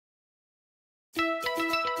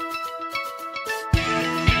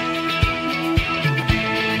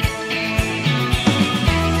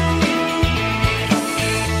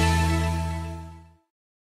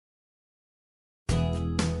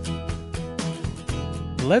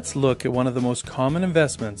Let's look at one of the most common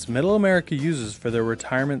investments Middle America uses for their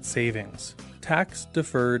retirement savings: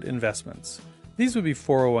 tax-deferred investments. These would be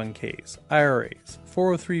 401ks, IRAs,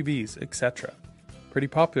 403bs, etc. Pretty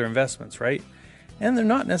popular investments, right? And they're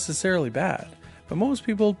not necessarily bad, but most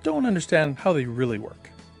people don't understand how they really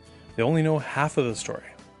work. They only know half of the story.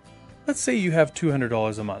 Let's say you have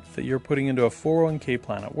 $200 a month that you're putting into a 401k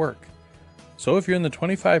plan at work. So if you're in the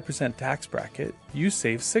 25% tax bracket, you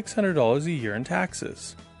save $600 a year in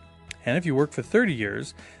taxes. And if you work for 30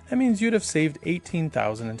 years, that means you'd have saved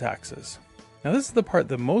 $18,000 in taxes. Now this is the part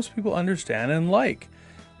that most people understand and like,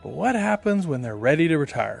 but what happens when they're ready to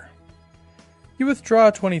retire? You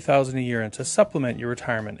withdraw $20,000 a year to supplement your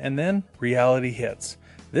retirement, and then reality hits.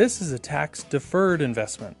 This is a tax-deferred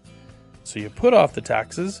investment. So you put off the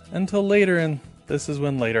taxes until later, and this is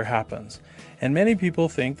when later happens. And many people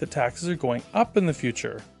think that taxes are going up in the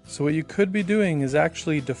future. So what you could be doing is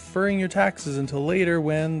actually deferring your taxes until later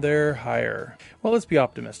when they're higher. Well, let's be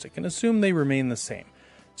optimistic and assume they remain the same.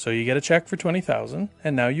 So you get a check for $20,000,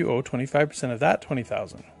 and now you owe 25% of that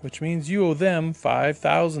 $20,000, which means you owe them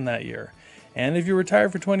 $5,000 that year. And if you retire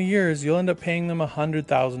for 20 years, you'll end up paying them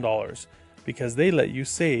 $100,000 because they let you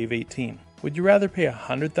save $18,000. Would you rather pay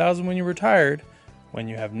 $100,000 when you're retired, when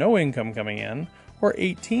you have no income coming in, or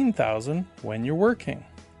 $18,000 when you're working?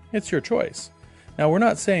 It's your choice. Now, we're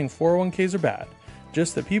not saying 401ks are bad,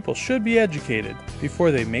 just that people should be educated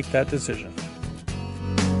before they make that decision.